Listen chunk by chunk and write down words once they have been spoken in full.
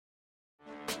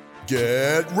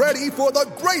Get ready for the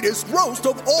greatest roast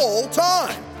of all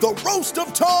time, the Roast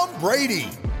of Tom Brady,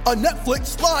 a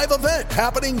Netflix live event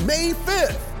happening May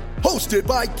 5th. Hosted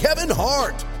by Kevin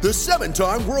Hart, the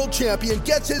 7-time world champion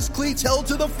gets his cleats held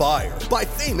to the fire by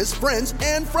famous friends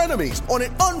and frenemies on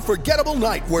an unforgettable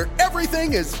night where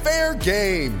everything is fair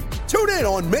game. Tune in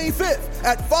on May 5th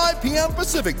at 5 p.m.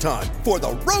 Pacific time for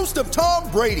the Roast of Tom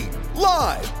Brady,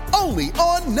 live only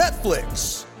on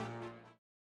Netflix.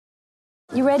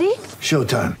 You ready?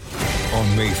 Showtime.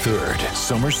 On May 3rd,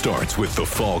 summer starts with The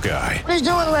Fall Guy. Let's do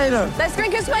it later. Let's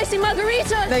drink a spicy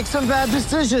margarita. Make some bad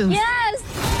decisions. Yes!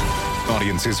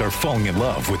 Audiences are falling in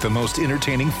love with the most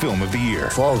entertaining film of the year.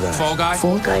 Fall Guy. Fall Guy?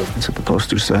 Fall guy. That's what the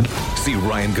poster said. See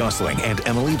Ryan Gosling and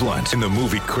Emily Blunt in the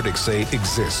movie critics say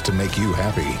exists to make you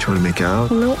happy. Trying to make it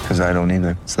out? Nope. Because I don't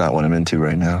either. It's not what I'm into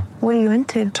right now. What are you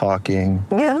into? Talking.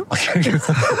 Yeah.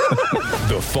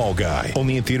 The Fall Guy.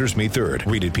 Only in theaters May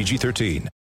 3rd. Rated PG-13.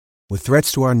 With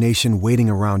threats to our nation waiting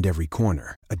around every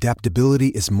corner, adaptability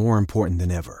is more important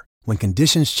than ever. When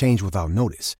conditions change without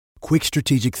notice, quick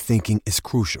strategic thinking is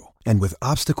crucial. And with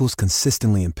obstacles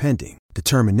consistently impending,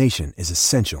 determination is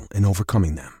essential in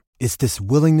overcoming them. It's this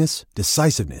willingness,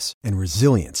 decisiveness, and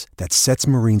resilience that sets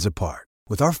Marines apart.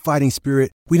 With our fighting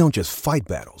spirit, we don't just fight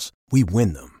battles, we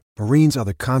win them. Marines are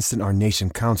the constant our nation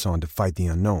counts on to fight the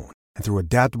unknown. And through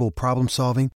adaptable problem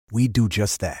solving, we do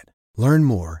just that. Learn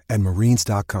more at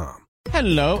marines.com.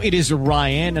 Hello, it is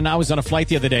Ryan, and I was on a flight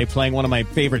the other day playing one of my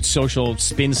favorite social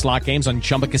spin slot games on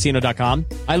ChumbaCasino.com.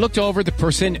 I looked over at the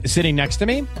person sitting next to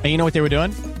me, and you know what they were doing?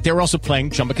 They were also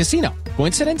playing Chumba Casino.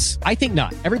 Coincidence? I think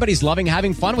not. Everybody's loving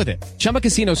having fun with it. Chumba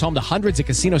Casino is home to hundreds of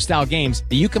casino-style games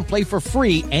that you can play for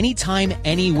free anytime,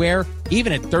 anywhere,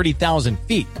 even at 30,000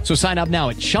 feet. So sign up now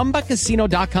at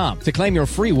ChumbaCasino.com to claim your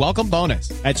free welcome bonus.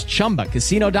 That's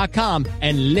ChumbaCasino.com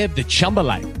and live the Chumba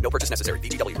life. No purchase necessary.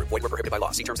 VGW. Void where prohibited by law.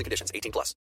 See terms and conditions.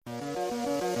 18+.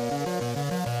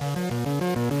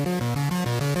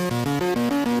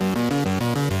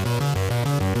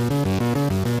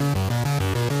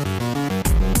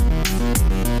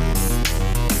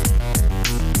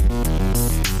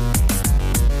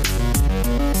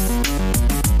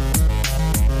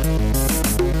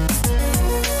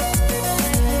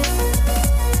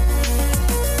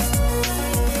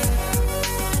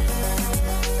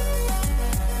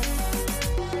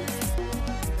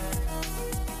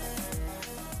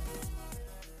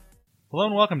 Hello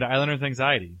and welcome to Islanders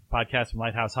Anxiety, podcast from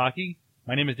Lighthouse Hockey.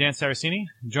 My name is Dan Saracini.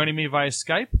 Joining me via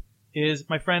Skype is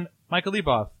my friend Michael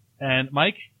Leboff. And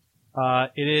Mike,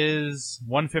 it is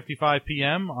 1:55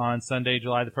 p.m. on Sunday,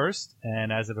 July the 1st,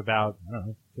 and as of about,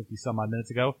 50-some-odd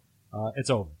minutes ago, it's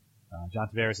over. John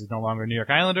Tavares is no longer a New York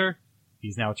Islander.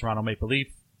 He's now a Toronto Maple Leaf,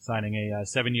 signing a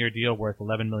 7-year deal worth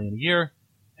 $11 million a year.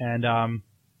 And,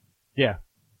 yeah,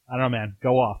 I don't know, man.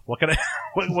 Go off. What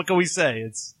can we say?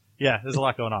 There's a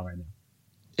lot going on right now.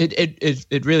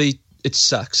 It really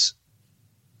sucks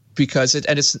because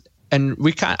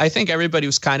I think everybody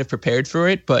was kind of prepared for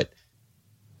it, but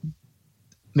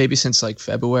maybe since like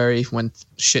February when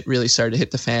shit really started to hit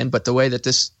the fan, but the way that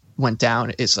this went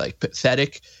down is like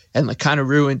pathetic and like kind of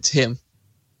ruined him.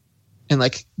 And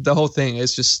like the whole thing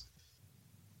is just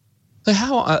like I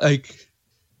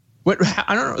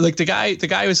don't know, like the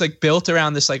guy was like built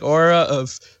around this like aura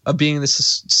of being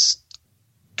this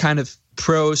kind of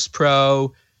pro,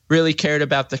 really cared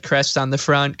about the crest on the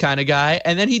front kind of guy,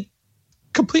 and then he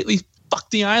completely fucked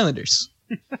the Islanders.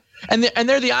 and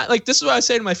they're the like, this is what I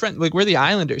say to my friend, like, we're the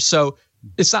Islanders, so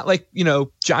it's not like, you know,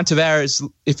 John Tavares,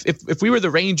 if we were the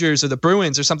Rangers or the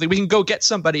Bruins or something, we can go get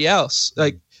somebody else.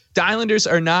 Like, the Islanders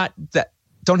are not that,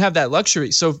 don't have that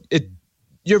luxury. So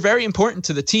you're very important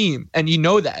to the team, and you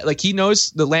know that. Like, he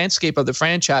knows the landscape of the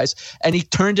franchise, and he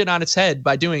turned it on its head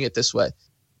by doing it this way.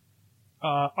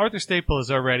 Arthur Staple has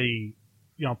already,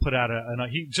 put out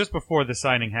just before the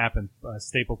signing happened,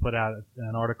 Staple put out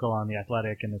an article on The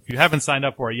Athletic, and if you haven't signed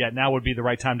up for it yet, now would be the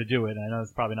right time to do it. I know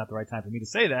it's probably not the right time for me to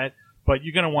say that, but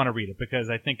you're going to want to read it,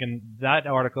 because I think in that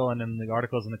article and in the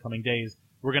articles in the coming days,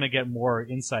 we're going to get more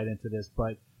insight into this.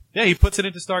 But yeah, he puts it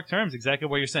into stark terms, exactly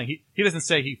what you're saying. He doesn't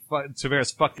say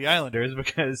Tavares fucked the Islanders,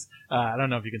 because I don't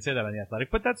know if you can say that on The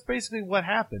Athletic, but that's basically what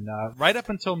happened. Right up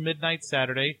until midnight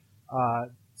Saturday,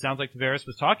 sounds like Tavares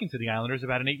was talking to the Islanders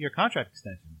about an 8-year contract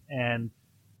extension and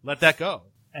let that go.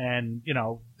 And,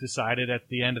 decided at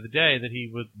the end of the day that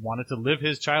he wanted to live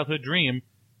his childhood dream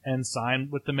and sign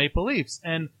with the Maple Leafs.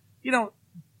 And,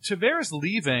 Tavares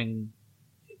leaving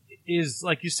is,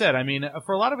 like you said, I mean,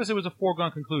 for a lot of us, it was a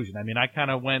foregone conclusion. I mean,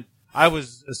 I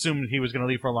was assuming he was going to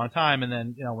leave for a long time. And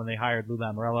then, when they hired Lou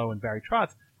Lamoriello and Barry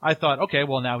Trotz, I thought, okay,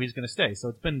 well, now he's going to stay. So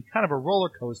it's been kind of a roller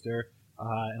coaster.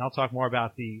 And I'll talk more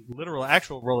about the literal,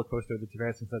 actual roller coaster of the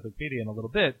Tavares Encyclopedia in a little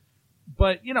bit.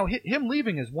 But, you know, him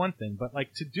leaving is one thing, but,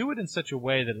 like, to do it in such a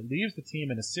way that it leaves the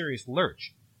team in a serious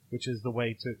lurch, which is the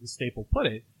way Staple put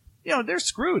it, you know, they're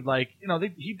screwed. Like, you know,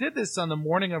 he did this on the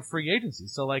morning of free agency.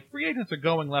 So, like, free agents are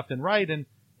going left and right, and,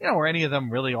 you know, were any of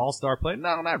them really all-star players?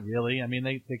 No, not really. I mean,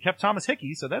 they kept Thomas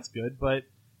Hickey, so that's good, but,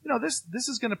 you know, this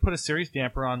is going to put a serious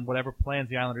damper on whatever plans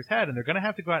the Islanders had, and they're going to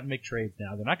have to go out and make trades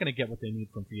now. They're not going to get what they need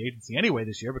from free agency anyway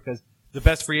this year because the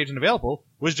best free agent available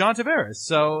was John Tavares.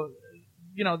 So,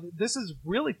 you know, this is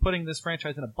really putting this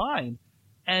franchise in a bind,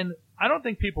 and I don't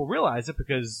think people realize it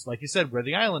because, like you said, we're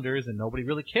the Islanders and nobody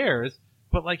really cares,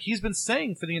 but, like, he's been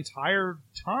saying for the entire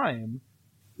time,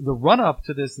 the run-up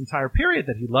to this entire period,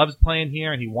 that he loves playing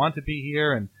here and he wanted to be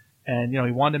here and you know,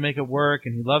 he wanted to make it work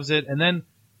and he loves it, and then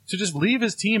to just leave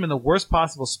his team in the worst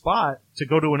possible spot to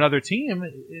go to another team,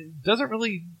 it doesn't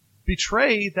really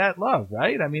betray that love,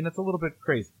 right? I mean, it's a little bit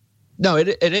crazy. No,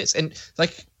 it is. And,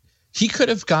 like, he could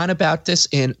have gone about this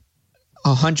in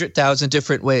 100,000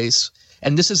 different ways.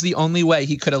 And this is the only way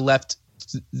he could have left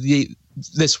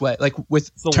this way, like with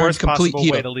it's the worst complete possible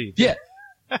heel. way to leave. Yeah.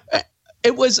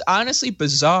 It was honestly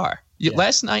bizarre. Yeah.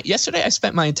 Yesterday, I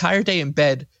spent my entire day in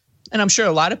bed, and I'm sure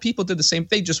a lot of people did the same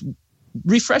thing, just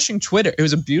refreshing Twitter. It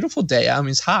was a beautiful day. I mean,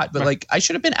 it's hot, but like I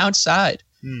should have been outside.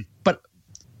 But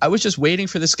I was just waiting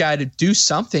for this guy to do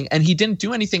something, and he didn't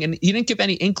do anything, and he didn't give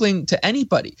any inkling to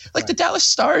anybody. Like the Dallas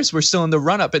Stars were still in the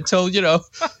run-up until, you know.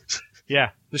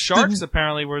 Yeah. The Sharks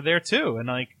apparently were there too. And,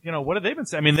 like, you know, what have they been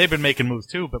saying? I mean, they've been making moves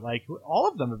too, but, like, all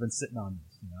of them have been sitting on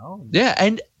this, you know? Yeah,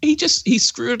 and he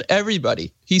screwed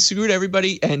everybody. He screwed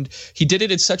everybody, and he did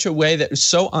it in such a way that was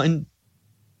so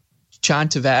John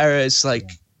Tavares, like,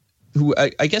 who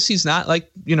I guess he's not,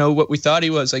 like, you know, what we thought he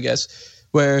was, I guess,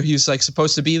 where he's, like,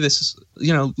 supposed to be this,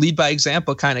 you know, lead by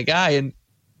example kind of guy, and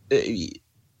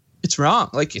it's wrong.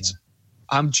 Like,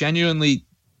 I'm genuinely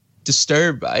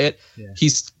disturbed by it. Yeah.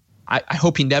 I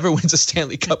hope he never wins a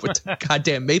Stanley Cup with the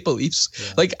goddamn Maple Leafs.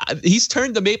 Yeah. Like, he's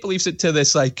turned the Maple Leafs into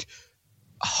this, like,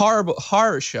 horrible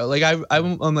horror show. Like,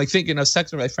 I'm like thinking, I was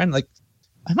texting my friend, like,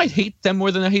 I might hate them more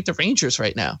than I hate the Rangers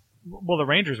right now. Well, the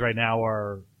Rangers right now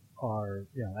are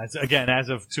you know, as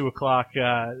of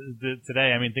 2:00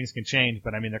 today. I mean, things can change,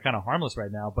 but I mean, they're kind of harmless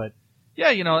right now. But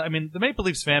yeah, you know, I mean, the Maple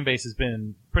Leafs fan base has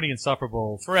been pretty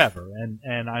insufferable forever,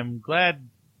 and I'm glad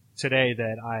today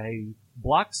that I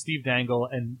blocked Steve Dangle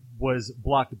and was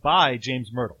blocked by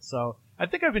James Myrtle. So I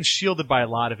think I've been shielded by a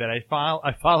lot of it. I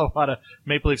follow a lot of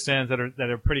Maple Leafs fans that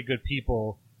are pretty good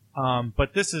people.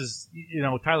 But this is, you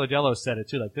know, Tyler Delos said it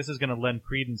too. Like, this is going to lend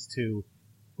credence to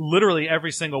literally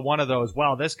every single one of those.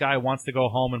 Wow, this guy wants to go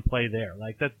home and play there.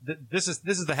 Like that. This is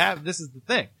the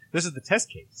thing. This is the test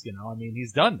case. You know, I mean,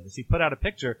 he's done this. He put out a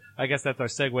picture. I guess that's our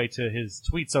segue to his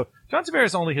tweet. So John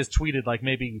Tavares only has tweeted like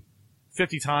maybe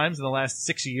 50 times in the last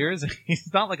 6 years.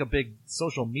 He's not like a big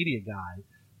social media guy,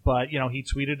 but, you know, he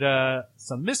tweeted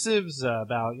some missives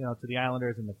about, you know, to the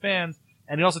Islanders and the fans,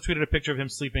 and he also tweeted a picture of him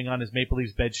sleeping on his Maple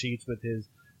Leafs bed sheets with his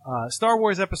Star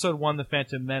Wars Episode 1, The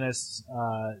Phantom Menace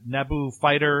Naboo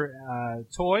fighter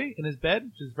toy in his bed,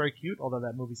 which is very cute, although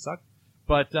that movie sucked.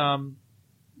 But,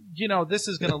 you know, this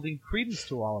is going to lead credence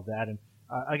to all of that, and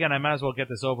again, I might as well get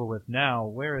this over with now.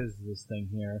 Where is this thing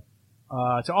here?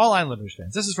 To all Islanders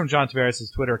fans. This is from John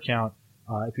Tavares' Twitter account.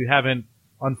 If you haven't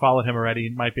unfollowed him already,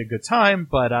 it might be a good time,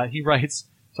 but he writes,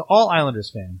 to all Islanders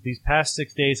fans, these past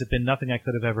 6 days have been nothing I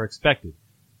could have ever expected.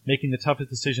 Making the toughest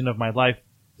decision of my life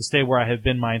to stay where I have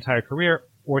been my entire career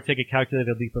or take a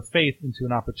calculated leap of faith into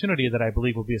an opportunity that I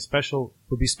believe will be special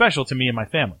to me and my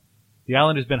family. The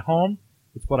island has been home.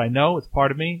 It's what I know. It's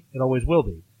part of me. It always will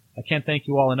be. I can't thank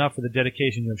you all enough for the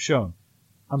dedication you have shown.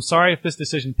 I'm sorry if this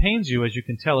decision pains you, as you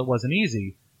can tell it wasn't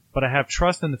easy, but I have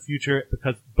trust in the future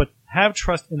because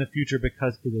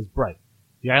it is bright.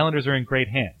 The Islanders are in great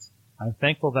hands. I'm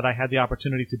thankful that I had the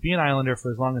opportunity to be an Islander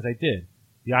for as long as I did.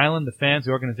 The island, the fans,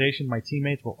 the organization, my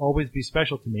teammates will always be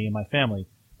special to me and my family,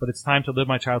 but it's time to live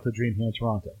my childhood dream here in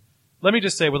Toronto. Let me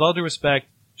just say, with all due respect,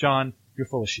 John, you're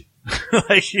full of shit.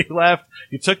 Like, you left,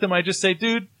 you took the money. Just say,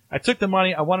 dude, I took the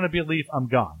money. I wanted to be a Leaf. I'm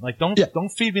gone. Like, don't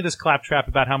feed me this claptrap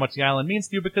about how much the island means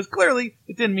to you, because clearly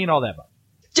it didn't mean all that much.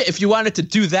 Yeah, if you wanted to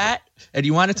do that and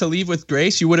you wanted to leave with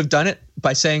grace, you would have done it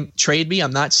by saying, trade me.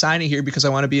 I'm not signing here because I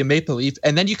want to be a Maple Leaf.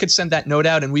 And then you could send that note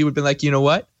out and we would be like, you know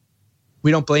what? We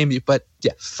don't blame you. But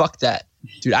yeah, fuck that.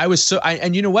 Dude, I was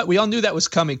and you know what? We all knew that was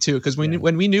coming too, because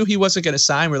when we knew he wasn't going to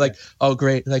sign, we're like, oh,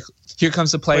 great. Like, here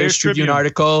comes the Players Tribune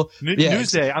article.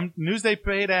 Newsday. Newsday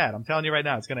paid ad. I'm telling you right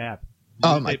now, it's going to happen.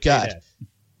 Oh my God.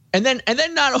 And then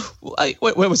not like,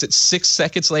 what was it? 6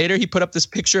 seconds later, he put up this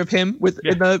picture of him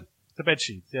in the bed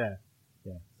sheets. Yeah.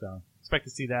 So it's expect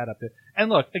to see that up there. And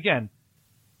look, again,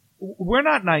 we're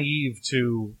not naive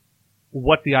to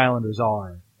what the Islanders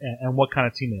are and what kind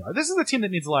of team they are. This is a team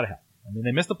that needs a lot of help. I mean,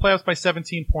 they missed the playoffs by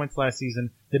 17 points last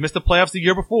season. They missed the playoffs the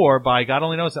year before by God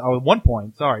only knows, 1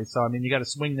 point. Sorry. So, I mean, you got to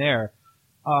swing there.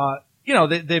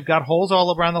 They've got holes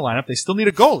all around the lineup. They still need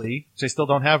a goalie, which they still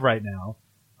don't have right now.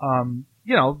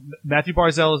 Matthew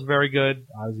Barzal is very good.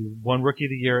 He won Rookie of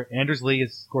the Year. Anders Lee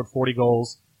has scored 40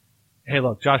 goals. Hey,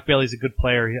 look, Josh Bailey's a good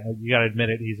player. You got to admit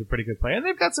it. He's a pretty good player. And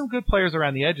they've got some good players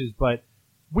around the edges, but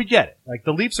we get it. Like,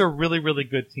 the Leafs are a really, really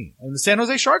good team. And the San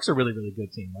Jose Sharks are a really, really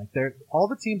good team. Like, they're all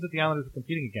the teams that the Islanders are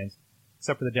competing against,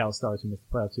 except for the Dallas Stars who missed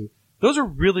the playoffs too. Those are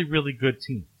really, really good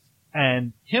teams.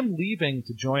 And him leaving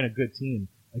to join a good team,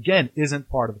 again, isn't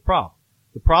part of the problem.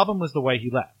 The problem was the way he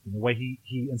left. And the way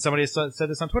he and somebody said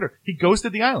this on Twitter, he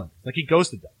ghosted the Islanders. Like, he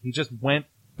ghosted them. He just went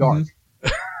dark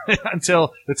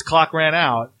until its clock ran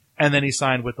out. And then he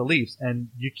signed with the Leafs, and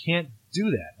you can't do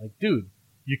that. Like, dude,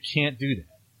 you can't do that.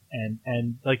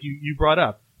 And like you brought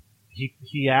up,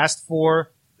 he asked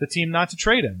for the team not to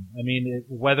trade him. I mean,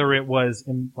 whether it was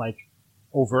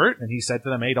overt, and he said to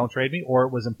them, "Hey, don't trade me," or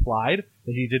it was implied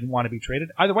that he didn't want to be traded.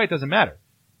 Either way, it doesn't matter.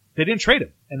 They didn't trade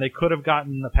him, and they could have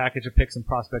gotten a package of picks and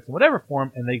prospects and whatever for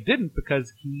him, and they didn't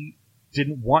because he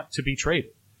didn't want to be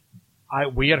traded.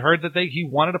 We had heard that he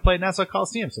wanted to play at Nassau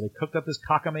Coliseum, so they cooked up this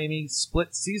cockamamie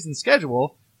split season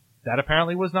schedule. That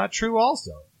apparently was not true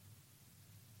also.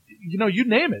 You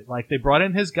name it. Like, they brought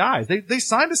in his guys. They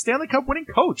signed a Stanley Cup winning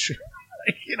coach.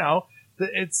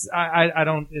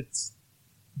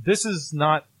 This is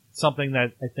not something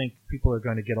that I think people are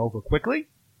going to get over quickly.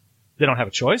 They don't have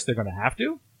a choice. They're going to have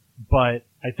to. But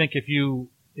I think if you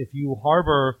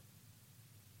harbor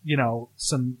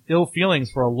some ill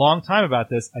feelings for a long time about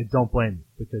this, I don't blame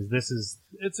you, because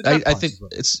it's a I think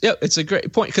it's a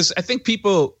great point, because I think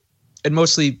people, and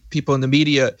mostly people in the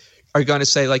media, are going to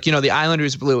say, like, the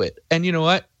Islanders blew it. And you know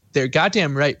what? They're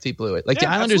goddamn right they blew it. Like, the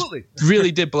Islanders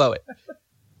really did blow it.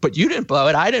 But you didn't blow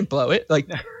it. I didn't blow it. Like,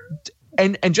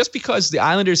 and just because the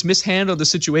Islanders mishandled the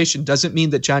situation doesn't mean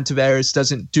that John Tavares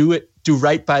doesn't do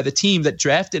right by the team that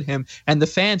drafted him and the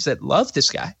fans that love this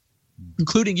guy,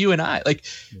 including you and I. Like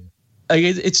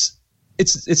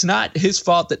it's not his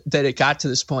fault that it got to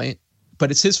this point,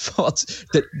 but it's his fault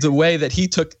that the way that he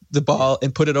took the ball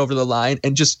and put it over the line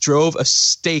and just drove a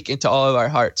stake into all of our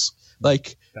hearts.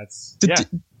 Like,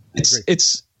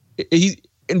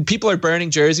 and people are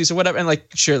burning jerseys or whatever. And like,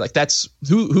 sure, like, that's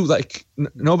who like,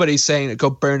 nobody's saying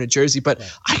go burn a jersey, but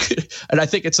I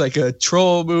think it's like a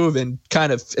troll move and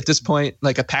kind of at this point,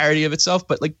 like a parody of itself.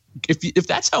 But like, if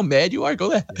that's how mad you are,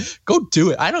 go do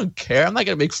it. I don't care. I'm not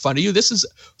going to make fun of you. This is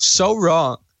so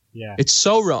wrong. Yeah. It's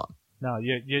so wrong. No,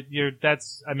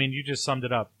 you just summed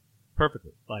it up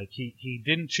perfectly. Like, he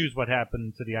didn't choose what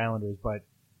happened to the Islanders, but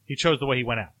he chose the way he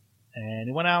went out, and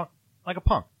he went out like a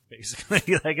punk.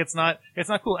 Basically, like, it's not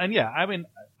cool. And yeah, I mean,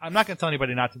 I'm not going to tell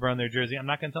anybody not to burn their jersey. I'm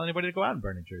not going to tell anybody to go out and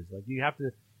burn a jersey. Like,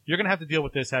 you're going to have to deal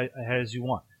with this as you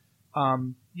want.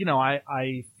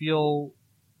 I feel,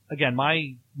 again,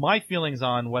 my feelings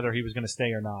on whether he was going to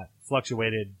stay or not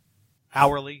fluctuated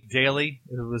hourly, daily.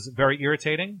 It was very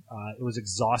irritating. It was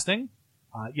exhausting.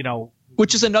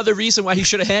 Which is another reason why he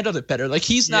should have handled it better. Like,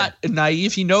 he's not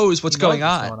naive. He knows what's going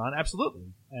on. Absolutely.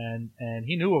 And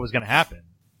he knew what was going to happen.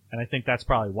 And I think that's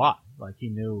probably why. Like, he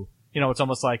knew, it's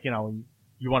almost like, you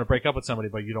want to break up with somebody,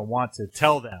 but you don't want to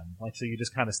tell them. Like, so you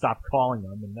just kind of stop calling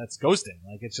them, and that's ghosting.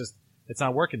 Like, it's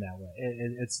not working that way.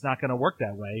 It's not going to work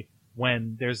that way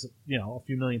when there's, a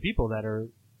few million people that are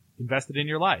invested in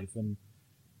your life. And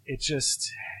it's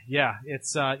just,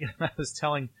 it's, I was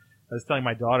telling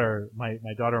my daughter, my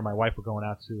daughter and my wife were going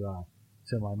out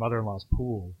to my mother-in-law's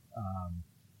pool,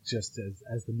 just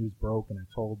as the news broke, and I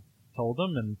told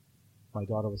them, and my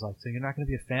daughter was like, "So you're not going to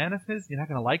be a fan of his? You're not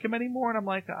going to like him anymore?" And I'm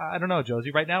like, "I don't know,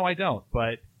 Josie. Right now, I don't.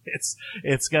 But it's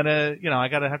gonna, I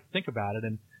gotta have to think about it."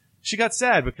 And she got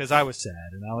sad because I was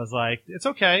sad, and I was like, "It's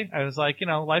okay." I was like,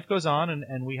 life goes on,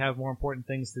 and we have more important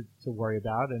things to worry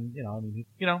about, and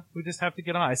we just have to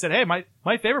get on. I said, "Hey, my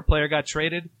favorite player got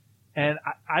traded." And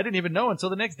I didn't even know until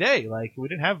the next day. Like, we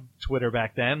didn't have Twitter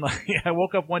back then. Like, I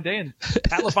woke up one day and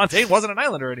Pat LaFontaine wasn't an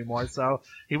Islander anymore. So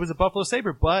he was a Buffalo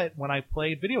Sabre. But when I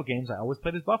played video games, I always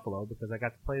played as Buffalo because I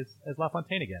got to play as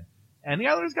LaFontaine again. And the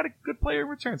Islanders got a good player in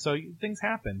return. So things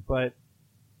happen. But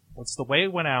what's the way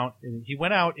it went out? He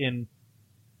went out in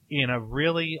a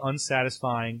really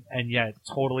unsatisfying and yet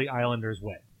totally Islanders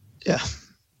way. Yeah.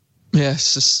 Yeah.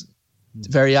 It's just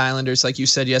very Islanders. Like you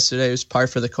said yesterday, it was par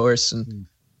for the course. And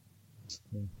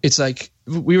it's like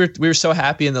we were so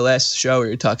happy in the last show we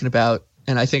were talking about,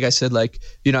 and I think I said, like,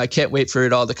 I can't wait for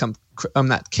it all to come I'm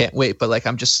not can't wait, but like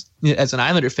I'm just, as an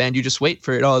Islander fan, you just wait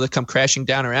for it all to come crashing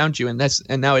down around you, and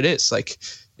now it is. Like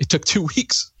it took 2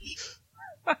 weeks.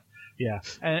 Yeah,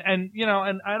 and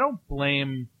and I don't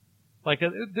blame. Like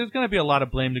there's going to be a lot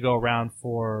of blame to go around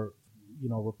for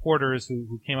reporters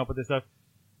who came up with this stuff,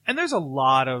 and there's a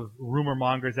lot of rumor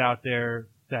mongers out there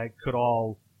that could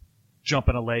all jump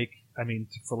in a lake. I mean,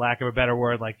 for lack of a better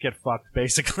word, like get fucked,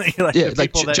 basically.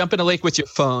 Like jump in a lake with your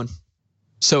phone,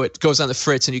 so it goes on the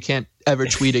fritz and you can't ever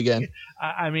tweet again.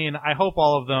 I mean, I hope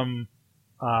all of them,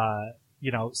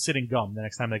 sitting gum the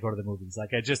next time they go to the movies.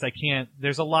 Like I can't.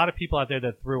 There's a lot of people out there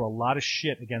that threw a lot of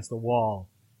shit against the wall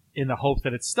in the hopes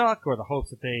that it stuck, or the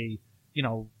hopes that they,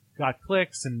 got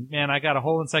clicks. And man, I got a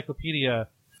whole encyclopedia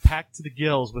packed to the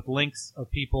gills with links of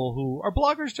people who are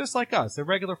bloggers just like us. They're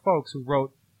regular folks who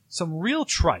wrote some real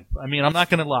tripe. I mean, I'm not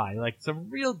going to lie. Like some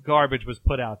real garbage was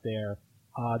put out there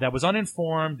that was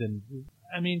uninformed. And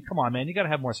I mean, come on, man, you got to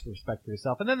have more respect for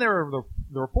yourself. And then there are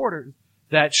the reporters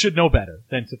that should know better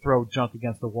than to throw junk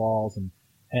against the walls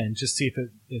and just see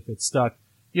if it stuck.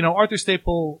 Arthur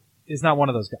Staple is not one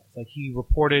of those guys. Like he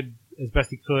reported as best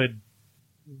he could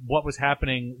what was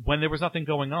happening when there was nothing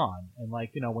going on. And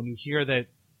like, when you hear that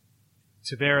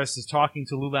Tavares is talking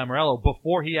to Lou Lamoriello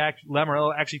before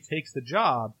Lamoriello actually takes the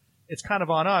job, it's kind of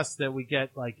on us that we get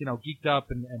like, geeked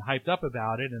up and hyped up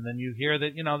about it. And then you hear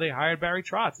that, they hired Barry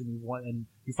Trotz and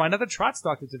you find out that Trotz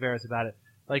talked to Tavares about it.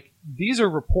 Like these are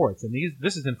reports and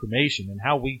this is information, and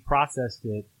how we processed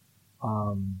it,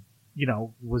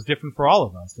 was different for all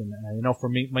of us. And for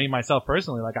me myself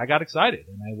personally, like I got excited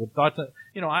and I would thought that,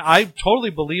 I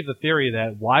totally believe the theory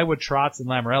that why would Trotz and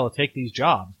Lamoriello take these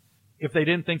jobs if they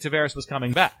didn't think Tavares was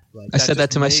coming back? Like, I said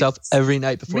that to myself every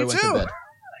night before I went to bed.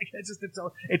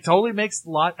 It totally makes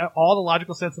all the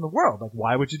logical sense in the world. Like,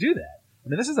 why would you do that? I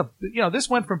mean, this is this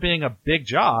went from being a big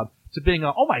job to being a,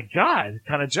 oh my God,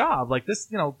 kind of job. Like this,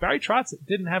 Barry Trotz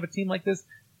didn't have a team like this,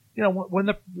 when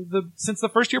since the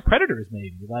first year Predators,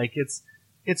 maybe. Like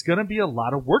it's going to be a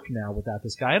lot of work now without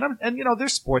this guy. And they're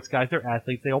sports guys, they're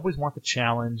athletes. They always want the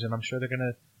challenge, and I'm sure they're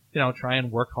going to, try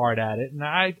and work hard at it. And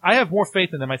I have more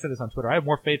faith in them. I said this on Twitter. I have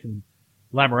more faith in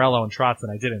Lamoriello and Trotz than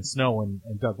I did in Snow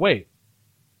and Doug Weight.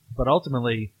 But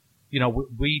ultimately,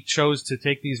 we chose to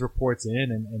take these reports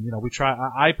in and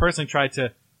I personally tried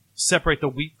to separate the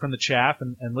wheat from the chaff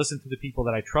and listen to the people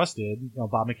that I trusted,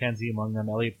 Bob McKenzie among them,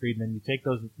 Elliot Friedman. You take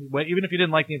those, even if you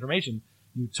didn't like the information,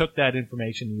 you took that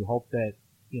information and you hoped that,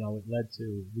 it led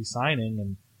to re-signing,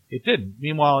 and it didn't.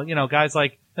 Meanwhile, guys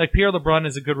like Pierre LeBrun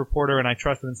is a good reporter and I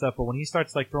trust him and stuff, but when he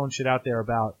starts like throwing shit out there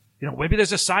about, maybe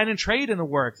there's a sign and trade in the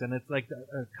works and it's like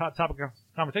a topic of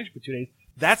conversation for 2 days,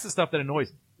 that's the stuff that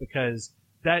annoys me, because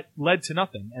that led to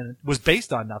nothing and it was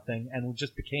based on nothing and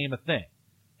just became a thing.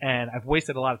 And I've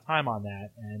wasted a lot of time on that,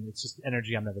 and it's just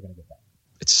energy I'm never going to get back.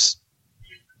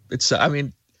 I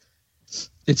mean,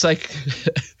 it's like,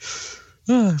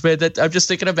 oh, man, I'm just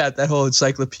thinking about that whole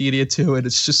encyclopedia too, and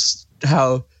it's just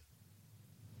how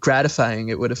gratifying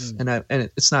it would have, and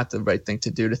it's not the right thing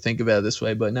to do to think about it this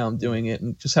way, but now I'm doing it,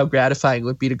 and just how gratifying it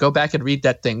would be to go back and read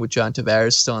that thing with John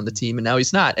Tavares still on the team, and now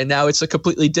he's not, and now it's a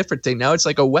completely different thing. Now it's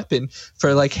like a weapon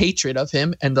for like hatred of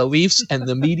him and the Leafs and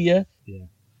the media. Yeah.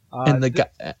 And the guy.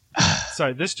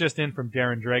 Sorry, this just in from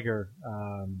Darren Dreger,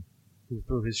 who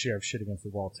threw his share of shit against the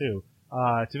wall too.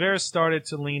 Tavares started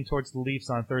to lean towards the Leafs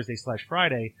on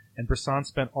Thursday/Friday, and Brisson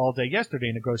spent all day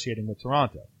yesterday negotiating with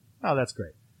Toronto. Oh, that's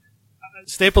great.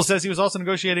 Staples says he was also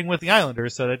negotiating with the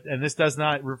Islanders, and this does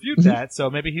not refute that. So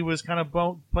maybe he was kind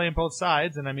of playing both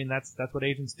sides, and I mean that's what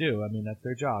agents do. I mean that's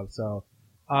their job. So,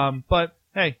 but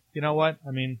hey, you know what?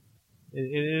 I mean,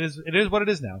 it is what it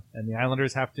is now, and the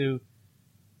Islanders have to.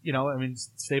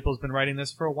 Staples been writing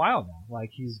this for a while now.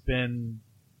 Like he's been,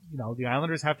 the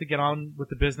Islanders have to get on with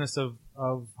the business of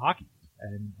hockey,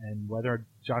 and whether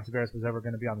John Tavares was ever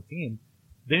going to be on the team,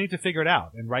 they need to figure it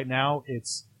out. And right now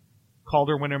it's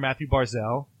Calder winner Matthew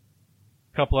Barzal,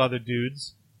 a couple other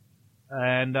dudes,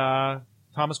 and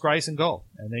Thomas Greiss in goal.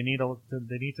 And they need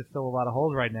to fill a lot of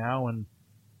holes right now. And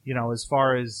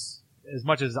as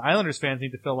much as Islanders fans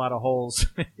need to fill a lot of holes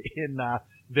in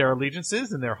their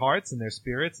allegiances and their hearts and their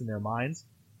spirits and their minds,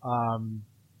 Lou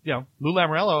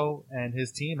Lamoriello and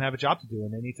his team have a job to do,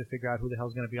 and they need to figure out who the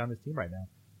hell's going to be on this team right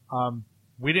now.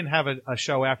 We didn't have a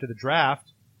show after the draft.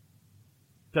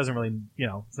 Doesn't really,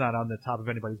 it's not on the top of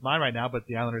anybody's mind right now, but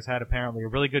the Islanders had apparently a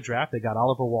really good draft. They got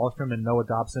Oliver Wahlstrom and Noah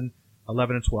Dobson,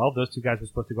 11 and 12. Those two guys were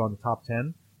supposed to go in the top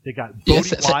 10. They got Bodie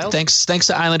Wild. Thanks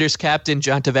to Islanders captain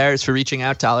John Tavares for reaching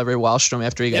out to Oliver Wahlstrom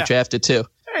after he got drafted too.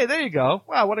 Hey, there you go.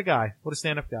 Wow, what a guy. What a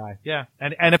stand-up guy. Yeah.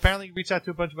 And apparently he reached out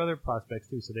to a bunch of other prospects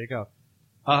too, so there you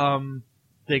go.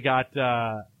 They got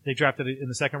They drafted in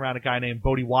the second round a guy named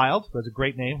Bodie Wild, who has a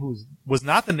great name, who was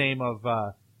not the name of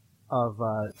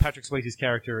Patrick Swayze's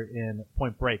character in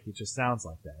Point Break. It just sounds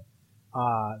like that.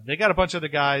 They got a bunch of other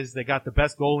guys. They got the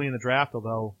best goalie in the draft,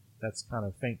 although that's kind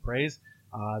of faint praise.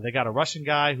 They got a Russian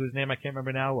guy whose name I can't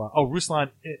remember now. Ruslan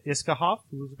Iskahov,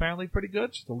 who was apparently pretty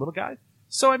good, just a little guy.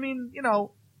 So, I mean,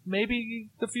 maybe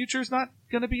the future's not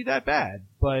going to be that bad,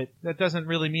 but that doesn't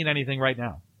really mean anything right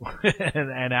now.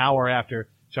 An hour after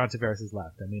John Tavares has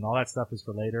left. I mean, all that stuff is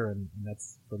for later, and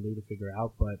that's for Lou to figure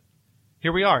out. But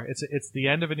here we are. It's the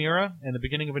end of an era and the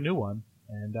beginning of a new one.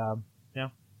 And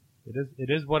it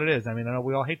is what it is. I mean, I know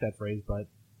we all hate that phrase, but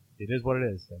it is what it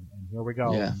is. And here we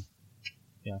go. Yeah.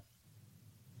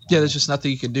 Yeah, there's just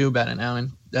nothing you can do about it now,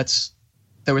 and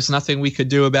there was nothing we could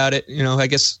do about it. I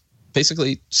guess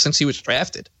basically since he was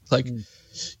drafted. Like,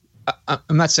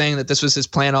 I'm not saying that this was his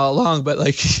plan all along, but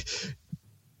like,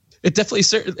 it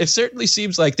certainly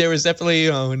seems like there was definitely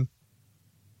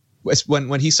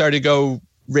when he started to go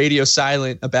radio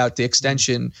silent about the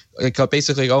extension, like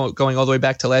basically going all the way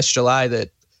back to last July,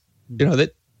 that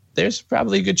that there's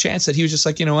probably a good chance that he was just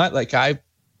like, like I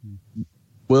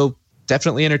will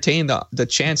definitely entertain the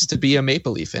chance to be a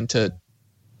Maple Leaf and to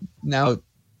now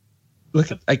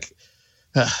look at like.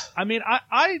 I mean,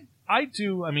 I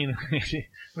do. I mean, let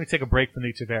me take a break from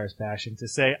the Tavares passion to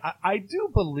say I do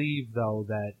believe though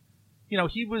that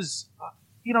he was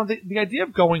the idea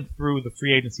of going through the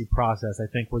free agency process I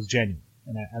think was genuine,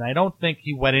 and I don't think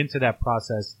he went into that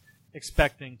process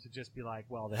expecting to just be like,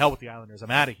 well, the hell with the Islanders,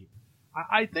 I'm out of here.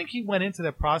 I think he went into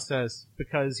that process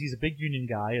because he's a big union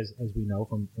guy, as we know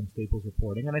from Staples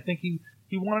reporting, and I think he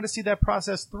wanted to see that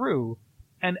process through,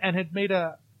 and had made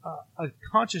a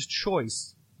conscious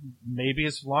choice, maybe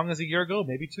as long as a year ago,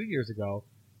 maybe 2 years ago,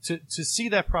 to see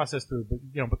that process through.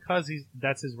 But because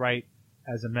that's his right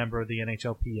as a member of the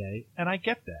NHLPA, and I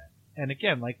get that. And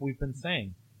again, like we've been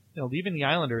saying, leaving the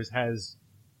Islanders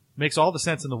makes all the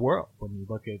sense in the world when you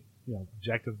look at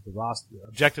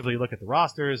objectively look at the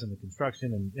rosters and the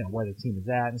construction and where the team is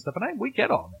at and stuff. And we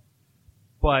get all that,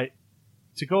 but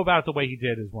to go about it the way he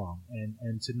did is wrong.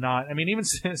 And to not, I mean, even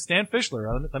Stan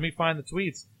Fischler, let me find the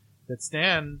tweets that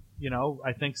Stan,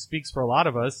 I think speaks for a lot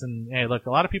of us. And hey, look,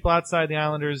 a lot of people outside the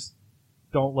Islanders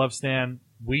don't love Stan.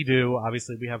 We do.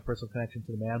 Obviously, we have a personal connection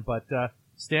to the man. But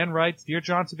Stan writes, "Dear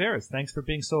John Tavares, thanks for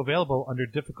being so available under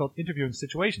difficult interviewing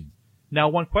situations. Now,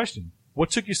 one question. What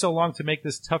took you so long to make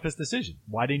this toughest decision?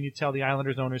 Why didn't you tell the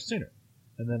Islanders owners sooner?"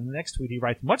 And then the next tweet he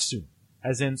writes, "Much sooner.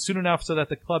 As in, soon enough so that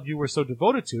the club you were so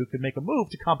devoted to could make a move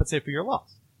to compensate for your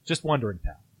loss. Just wondering,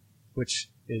 pal." Which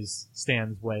is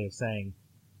Stan's way of saying,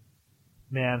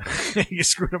 man, you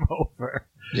screwed him over.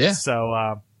 Yeah.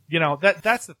 So,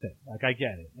 that's the thing. Like, I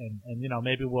get it. And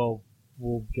maybe we'll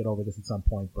get over this at some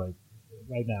point, but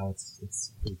right now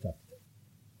it's pretty tough.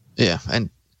 Yeah. And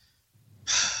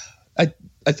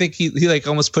I think he like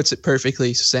almost puts it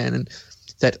perfectly, Stan,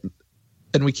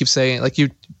 and we keep saying like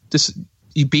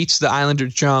he beats the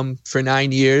Islanders drum for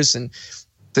 9 years, and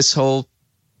this whole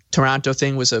Toronto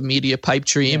thing was a media pipe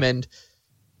dream, and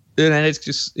then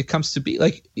it comes to be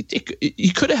like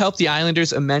he could have helped the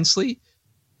Islanders immensely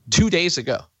 2 days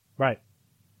ago. Right.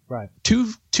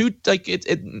 Two like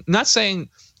it not saying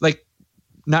like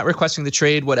not requesting the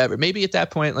trade, whatever. Maybe at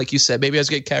that point, like you said, maybe I was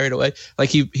getting carried away. Like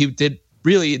he did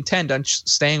really intend on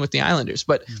staying with the Islanders,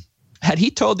 but had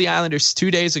he told the Islanders 2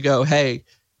 days ago, hey,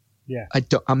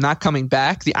 I'm not coming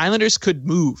back, the Islanders could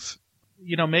move.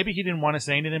 Maybe he didn't want to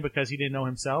say anything because he didn't know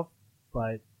himself,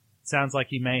 but it sounds like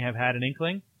he may have had an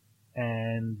inkling,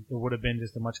 and it would have been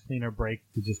just a much cleaner break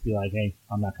to just be like, hey,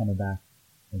 I'm not coming back,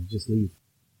 and just leave.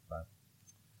 But.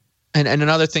 And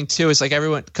another thing too is like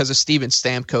everyone, because of Steven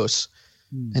Stamkos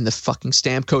and the fucking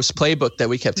Stamkos playbook that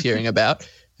we kept hearing about.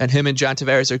 And him and John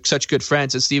Tavares are such good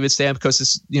friends. And Steven Stamkos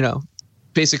is,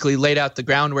 basically laid out the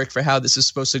groundwork for how this is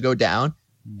supposed to go down.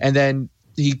 And then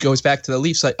he goes back to the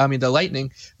Leafs. The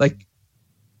Lightning. Like,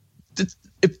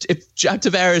 if John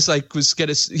Tavares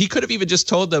he could have even just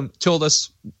told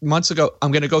us months ago,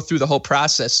 I'm going to go through the whole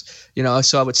process. I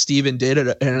saw what Steven did,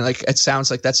 and like it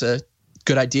sounds like that's a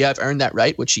good idea. I've earned that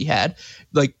right, which he had.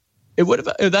 Like,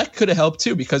 that could have helped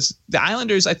too, because the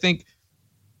Islanders, I think,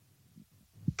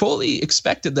 fully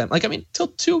expected them. Like, I mean,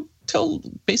 till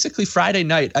basically Friday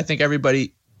night, I think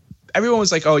everyone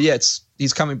was like, oh yeah,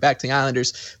 he's coming back to the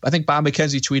Islanders. But I think Bob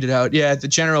McKenzie tweeted out, yeah, the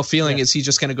general feeling is he's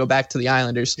just going to go back to the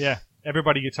Islanders. Yeah.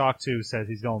 Everybody you talk to says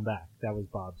he's going back. That was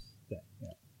Bob's thing.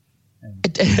 Yeah.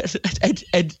 And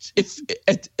if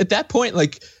at that point,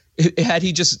 like, had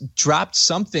he just dropped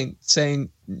something saying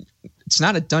it's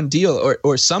not a done deal,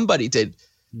 or somebody did,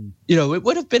 it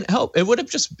would have been help. It would have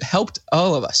just helped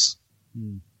all of us.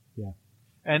 Yeah.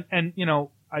 And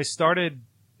I started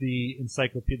the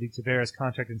encyclopedia, the Tavares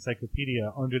contract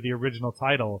encyclopedia, under the original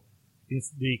title,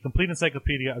 the complete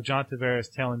encyclopedia of John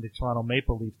Tavares telling the Toronto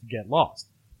Maple Leafs to get lost.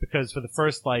 Because for the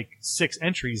first 6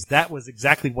 entries, that was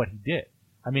exactly what he did.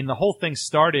 I mean, the whole thing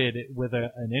started with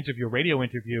an interview, a radio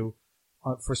interview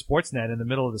for Sportsnet in the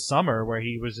middle of the summer, where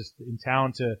he was just in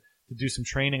town to do some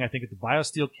training, I think, at the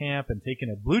BioSteel camp and taking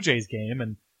a Blue Jays game.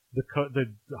 And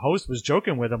the host was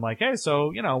joking with him, like, hey,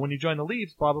 so, when you join the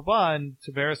Leafs, blah, blah, blah. And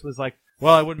Tavares was like,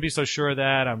 well, I wouldn't be so sure of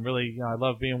that. I'm really, I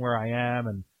love being where I am,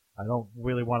 and I don't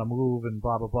really want to move, and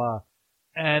blah, blah, blah.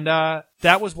 And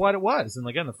that was what it was. And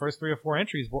again, the first 3 or 4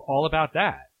 entries were all about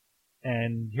that.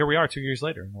 And here we are 2 years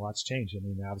later, and a lot's changed. I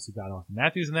mean, they obviously got Austin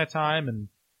Matthews in that time, and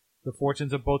the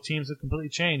fortunes of both teams have completely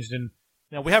changed. And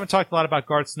we haven't talked a lot about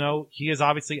Garth Snow. He is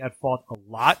obviously at fault a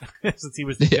lot since he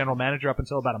was the general manager up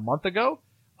until about a month ago.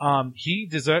 He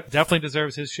definitely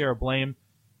deserves his share of blame,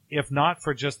 if not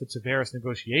for just the Tavares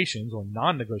negotiations, or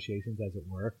non-negotiations, as it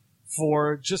were,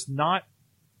 for just not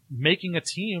making a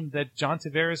team that John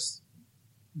Tavares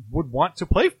would want to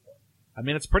play for. I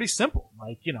mean, it's pretty simple.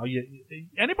 Any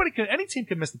team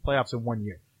can miss the playoffs in 1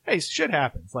 year. Hey, shit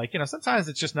happens. Sometimes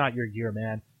it's just not your year,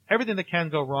 man. Everything that can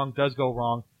go wrong does go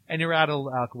wrong, and you're out of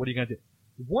luck. What are you going to do?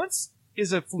 Once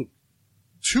is a fluke.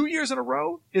 2 years in a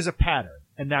row is a pattern,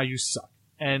 and now you suck.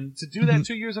 And to do that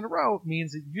 2 years in a row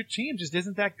means that your team just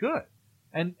isn't that good.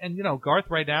 And Garth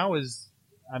right now is,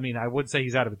 I mean, I would say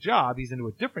he's out of a job. He's into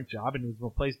a different job, and he was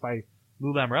replaced by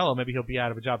Lou Lamoriello. Maybe he'll be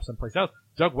out of a job someplace else.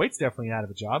 Doug Waite's definitely out of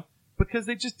a job because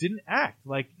they just didn't act.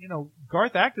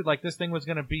 Garth acted like this thing was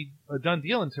going to be a done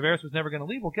deal and Tavares was never going to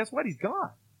leave. Well, guess what? He's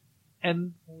gone.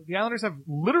 And the Islanders have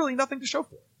literally nothing to show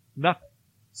for it. Nothing.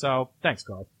 So, thanks,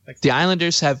 Garth. Thanks. The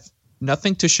Islanders have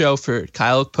nothing to show for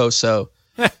Kyle Okposo,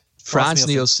 Franz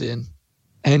Nielsen,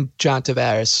 and John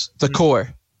Tavares. The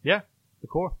core. Yeah, the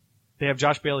core. They have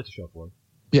Josh Bailey to show for it.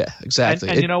 Yeah, exactly.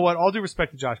 And you know what? All due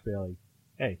respect to Josh Bailey.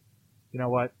 Hey, you know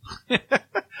what?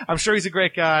 I'm sure he's a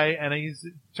great guy, and he's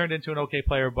turned into an okay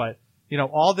player, but,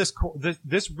 all this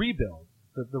rebuild,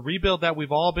 the rebuild that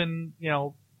we've all been,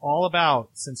 all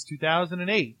about since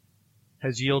 2008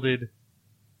 has yielded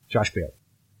Josh Bailey.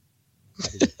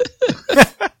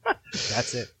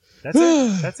 That's it.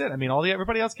 That's it. I mean,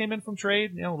 everybody else came in from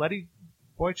trade, Letty,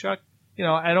 Boychuk.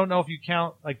 I don't know if you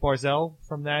count Barzell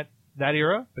from that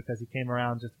era because he came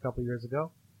around just a couple of years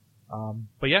ago.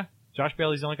 But yeah, Josh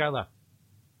Bailey's the only guy left.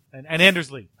 And Anders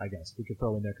Lee, I guess we could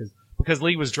throw in there because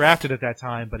Lee was drafted at that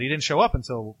time, but he didn't show up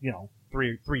until,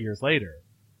 3 years later.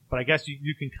 But I guess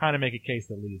you can kind of make a case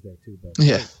that Lee's there too, but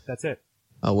yeah, that's it.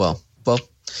 Oh, well,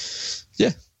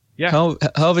 yeah. Yeah. Hell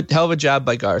of a job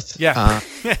by Garth. Yeah.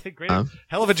 Great.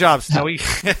 Hell of a job, Snowy.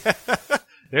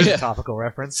 There's a topical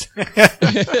reference. I'm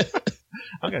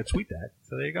going to tweet that.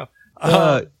 So there you go.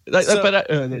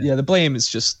 The blame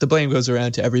is the blame goes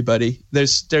around to everybody.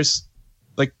 There's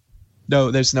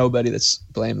nobody that's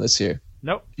blameless here.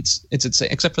 Nope. It's insane,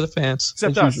 except for the fans.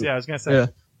 Except us. Usual. Yeah, I was going to say.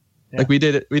 Yeah. We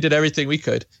did it. We did everything we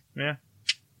could. Yeah.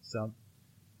 So,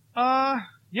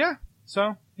 yeah.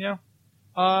 So, yeah.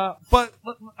 But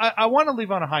I want to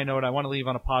leave on a high note. I want to leave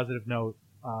on a positive note.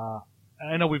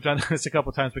 I know we've done this a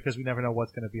couple times because we never know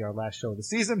what's going to be our last show of the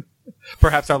season.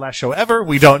 Perhaps our last show ever.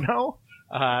 We don't know.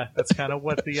 That's kind of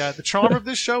what the charm of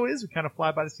this show is. We kind of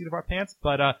fly by the seat of our pants.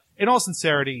 But, in all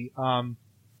sincerity,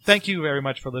 thank you very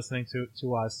much for listening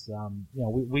to us.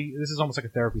 This is almost like a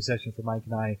therapy session for Mike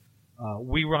and I.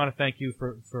 We want to thank you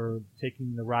for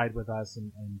taking the ride with us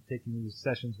and taking these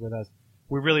sessions with us.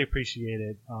 We really appreciate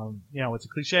it. It's a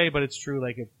cliche, but it's true.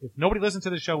 Like, if nobody listened to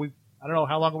the show, I don't know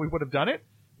how long we would have done it.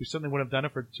 We certainly would have done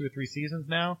it for 2 or 3 seasons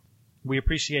now. We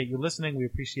appreciate you listening. We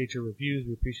appreciate your reviews.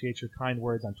 We appreciate your kind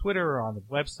words on Twitter or on the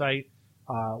website.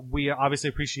 We obviously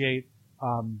appreciate,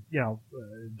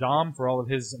 Dom for all of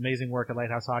his amazing work at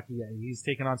Lighthouse Hockey. He's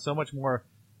taken on so much more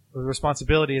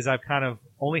responsibility as I've kind of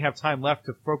only have time left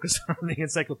to focus on the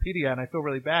encyclopedia, and I feel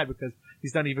really bad because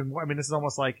he's done even more. I mean, this is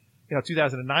almost like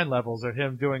 2009 levels of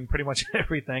him doing pretty much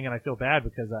everything, and I feel bad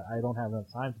because I don't have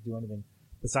enough time to do anything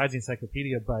besides the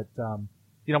encyclopedia. But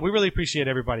we really appreciate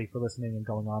everybody for listening and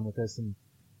going on with this,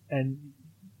 and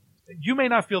you may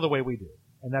not feel the way we do,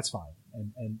 and that's fine.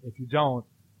 And if you don't,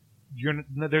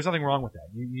 there's nothing wrong with that.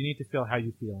 You need to feel how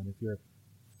you feel, and if you're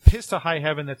pissed to high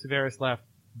heaven that Tavares left,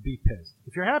 be pissed.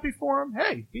 If you're happy for him,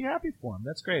 hey, be happy for him.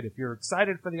 That's great. If you're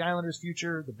excited for the Islanders'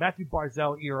 future, the Matthew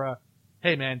Barzell era,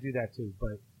 hey man, do that too.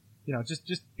 But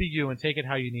just be you and take it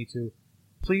how you need to.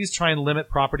 Please try and limit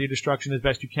property destruction as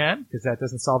best you can, because that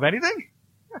doesn't solve anything.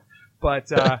 But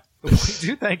we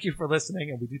do thank you for listening,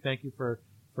 and we do thank you for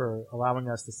allowing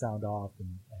us to sound off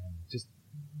and just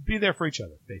be there for each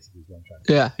other, basically, is what I'm trying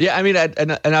to say. Yeah. I mean,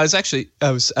 I was actually,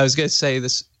 I was going to say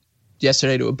this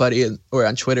yesterday to a buddy or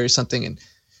on Twitter or something. And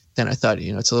then I thought,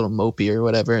 it's a little mopey or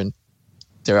whatever. And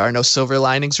there are no silver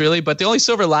linings really, but the only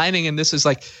silver lining in this is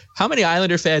like how many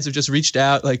Islander fans have just reached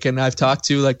out, like, and I've talked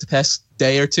to like the past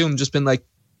day or two and just been like,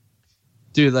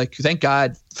 dude, like, thank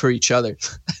God for each other.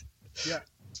 Yeah.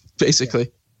 Basically. Yeah.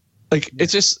 Like,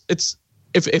 it's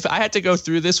if I had to go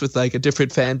through this with like a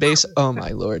different fan base, oh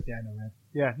my Lord. Yeah, no, man.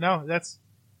 Yeah, no, that's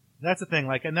the thing.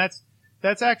 Like, and that's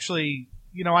actually,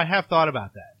 I have thought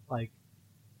about that. Like,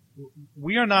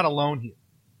 we are not alone here.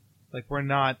 Like, we're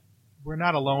not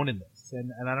alone in this.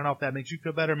 And I don't know if that makes you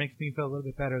feel better, makes me feel a little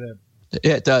bit better that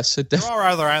yeah, it does. There are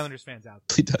other Islanders fans out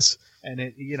there. It does. And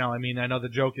I know the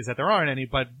joke is that there aren't any,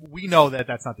 but we know that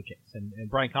that's not the case. And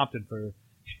Brian Compton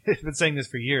has been saying this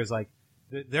for years. Like,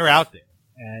 they're out there.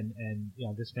 And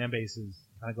this fan base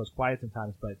kind of goes quiet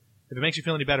sometimes, but if it makes you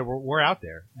feel any better, we're out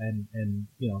there. And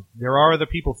there are other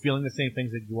people feeling the same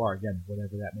things that you are, again,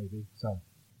 whatever that may be.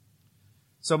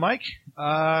 So Mike,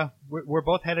 we're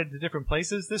both headed to different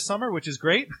places this summer, which is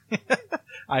great.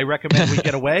 I recommend we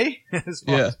get away as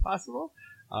far as possible.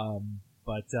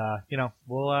 But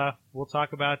we'll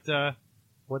talk about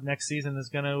what next season is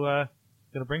gonna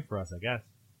bring for us, I guess.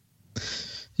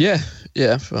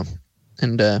 Yeah. Well,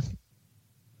 and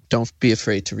don't be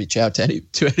afraid to reach out to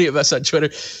any of us on Twitter.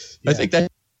 Yeah. I think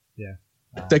that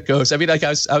that goes. I mean, like I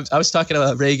was talking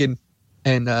about Reagan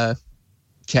and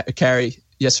Carrie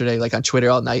yesterday, like on Twitter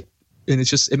all night, and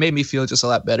it made me feel just a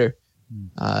lot better.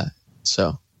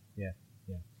 So yeah.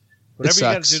 Whatever you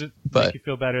got to do to make you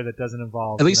feel better, that doesn't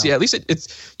involve. At least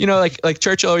it's like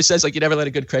Churchill always says, like, you never let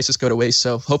a good crisis go to waste.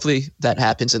 So hopefully that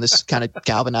happens, and this kind of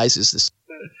galvanizes this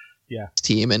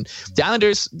team. And the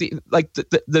Islanders, the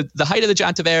height of the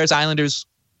John Tavares Islanders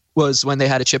was when they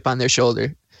had a chip on their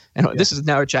shoulder, and this is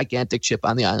now a gigantic chip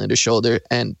on the Islanders' shoulder.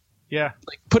 And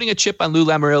like putting a chip on Lou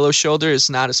Lamoriello's shoulder is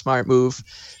not a smart move.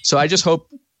 So I just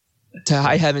hope to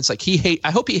high heavens, like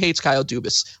I hope he hates Kyle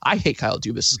Dubas. I hate Kyle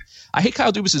Dubas. I hate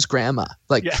Kyle Dubas's grandma,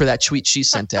 for that tweet she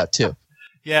sent out too.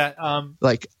 Yeah.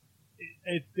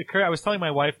 It occurred. I was telling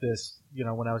my wife this,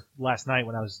 last night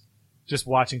when I was just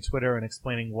watching Twitter and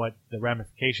explaining what the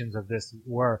ramifications of this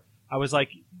were. I was like,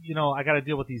 I got to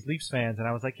deal with these Leafs fans, and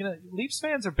I was like, Leafs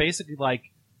fans are basically like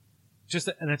just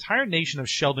an entire nation of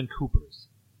Sheldon Coopers.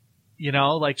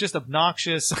 Like just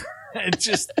obnoxious and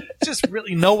just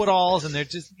really know-it-alls, and they're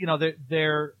just,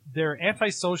 they're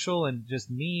antisocial and just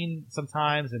mean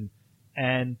sometimes,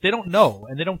 and they don't know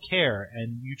and they don't care,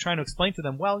 and you're trying to explain to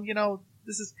them, well,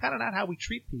 this is kind of not how we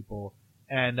treat people,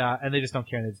 and they just don't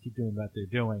care, and they just keep doing what they're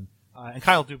doing. And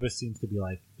Kyle Dubas seems to be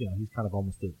like, he's kind of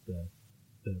almost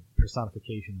the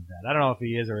personification of that. I don't know if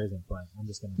he is or isn't, but I'm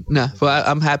just going to. No, well,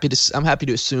 I'm happy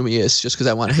to assume he is, just because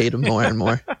I want to hate him more and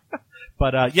more.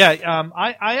 But I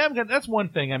am gonna, that's one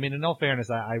thing. I mean, in all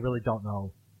fairness, I really don't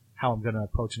know how I'm going to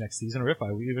approach next season, or if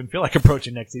I even feel like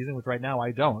approaching next season, which right now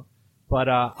I don't. But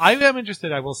I am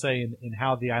interested, I will say, in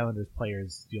how the Islanders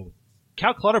players deal with it.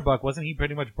 Cal Clutterbuck, wasn't he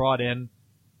pretty much brought in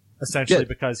essentially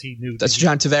because he knew that's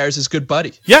John Tavares' good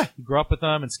buddy? Yeah, he grew up with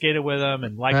him and skated with him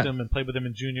and liked him and played with him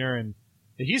in junior, and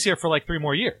he's here for like 3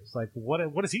 more years. Like,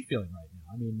 what is he feeling right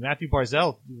now? I mean, Matthew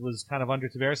Barzal was kind of under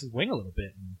Tavares' wing a little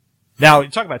bit. And now, you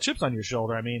talk about chips on your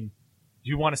shoulder. I mean, do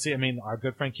you want to see? I mean, our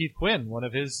good friend Keith Quinn, one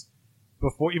of his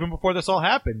even before this all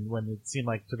happened, when it seemed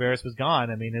like Tavares was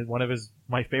gone. I mean, one of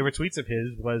my favorite tweets of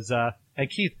his was, and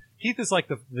Keith is like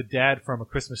the dad from A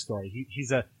Christmas Story.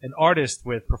 He's an artist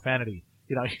with profanity.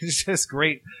 He's just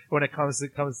great when it comes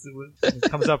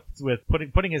up with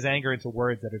putting his anger into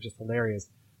words that are just hilarious.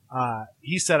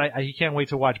 He said he can't wait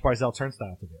to watch Barzal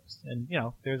Turnstile Tavares, and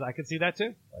I could see that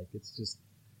too. Like, it's just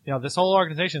this whole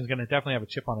organization is going to definitely have a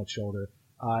chip on its shoulder.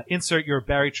 Insert your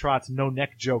Barry Trotz no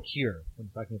neck joke here when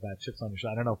talking about chips on your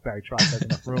shoulder. I don't know if Barry Trotz has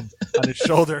enough room on his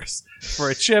shoulders for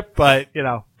a chip, but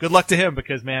good luck to him,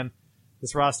 because man,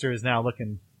 this roster is now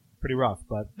looking pretty rough.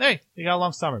 But hey, you got a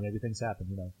long summer. Maybe things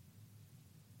happen.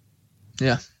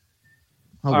 Yeah.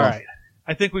 All right.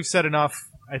 I think we've said enough.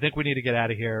 I think we need to get out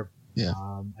of here. Yeah.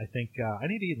 I think I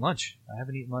need to eat lunch. I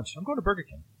haven't eaten lunch. I'm going to Burger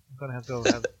King. I'm going to have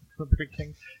to have Burger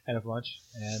King and have lunch.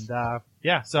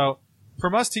 And so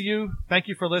from us to you, thank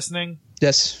you for listening.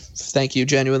 Yes. Thank you,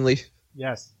 genuinely.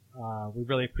 Yes. We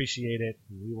really appreciate it.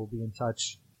 We will be in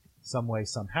touch some way,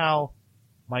 somehow.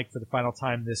 Mike, for the final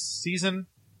time this season,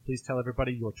 please tell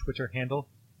everybody your Twitter handle.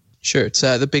 Sure. It's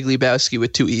the Big Lebowski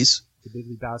with 2 E's. The Big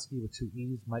Lebowski with 2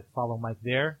 E's. Might follow Mike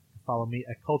there. Follow me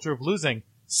at Culture of Losing.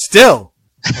 Still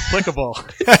applicable.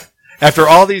 After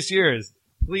all these years,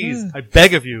 please, I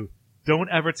beg of you, don't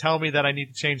ever tell me that I need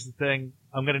to change the thing.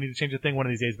 I'm going to need to change the thing one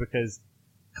of these days, because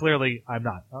Clearly, I'm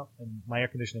not. Oh, and my air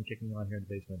conditioning kicking on here in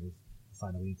the basement is a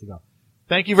sign that we need to go.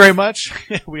 Thank you very much.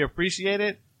 We appreciate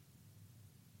it.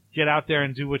 Get out there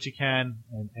and do what you can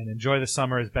and enjoy the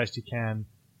summer as best you can.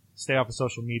 Stay off of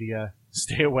social media.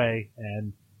 Stay away.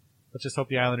 And let's just hope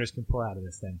the Islanders can pull out of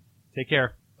this thing. Take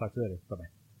care. Talk to you later.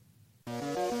 Bye-bye.